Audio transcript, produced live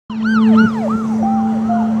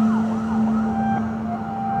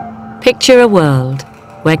Picture a world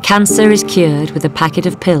where cancer is cured with a packet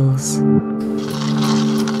of pills,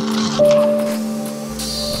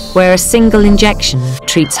 where a single injection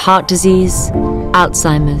treats heart disease,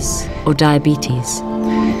 Alzheimer's, or diabetes.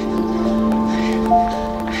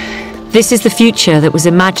 This is the future that was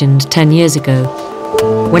imagined 10 years ago,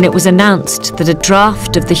 when it was announced that a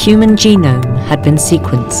draft of the human genome had been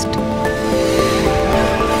sequenced.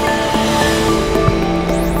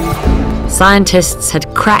 Scientists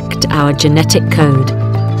had cracked our genetic code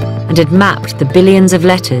and had mapped the billions of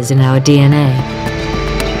letters in our DNA.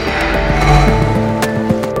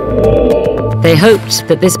 They hoped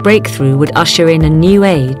that this breakthrough would usher in a new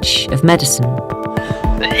age of medicine.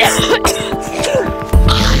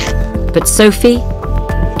 But Sophie,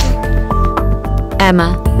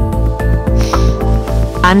 Emma,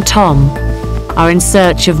 and Tom are in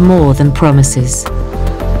search of more than promises.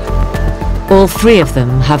 All three of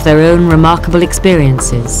them have their own remarkable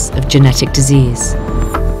experiences of genetic disease.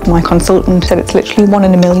 My consultant said it's literally 1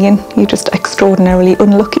 in a million. You're just extraordinarily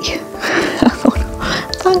unlucky. I thought,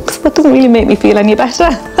 thanks, that doesn't really make me feel any better.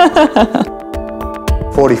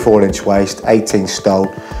 44-inch waist, 18 stone.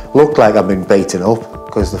 Looked like I'd been beaten up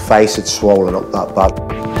because the face had swollen up that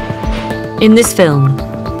bad. In this film,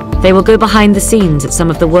 they will go behind the scenes at some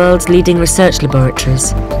of the world's leading research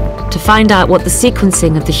laboratories to find out what the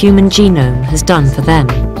sequencing of the human genome has done for them.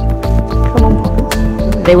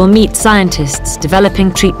 They will meet scientists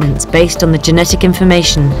developing treatments based on the genetic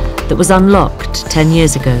information that was unlocked 10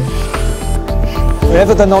 years ago.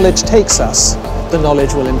 Wherever the knowledge takes us, the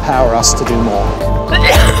knowledge will empower us to do more.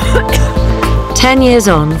 10 years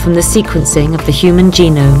on from the sequencing of the human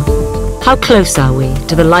genome, how close are we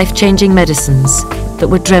to the life-changing medicines that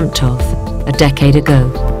were dreamt of a decade ago?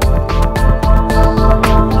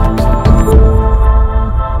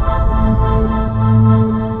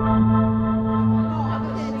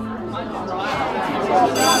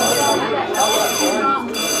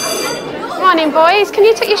 Morning, boys. Can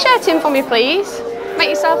you tuck your shirt in for me, please? Make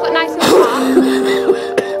yourself look nice and smart.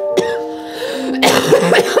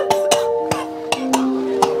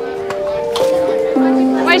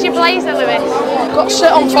 Where's your blazer, Lewis? Got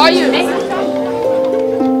shirt on for you.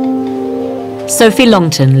 Sophie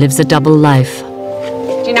Longton lives a double life.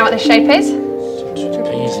 Do you know what this shape is?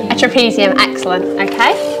 A trapezium. Excellent.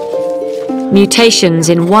 Okay. Mutations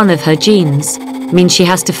in one of her genes mean she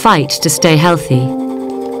has to fight to stay healthy.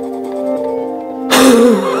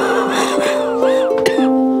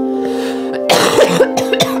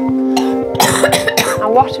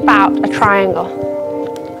 And what about a triangle?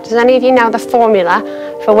 Does any of you know the formula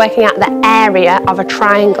for working out the area of a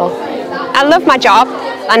triangle? I love my job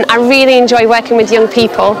and I really enjoy working with young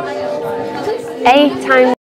people. A times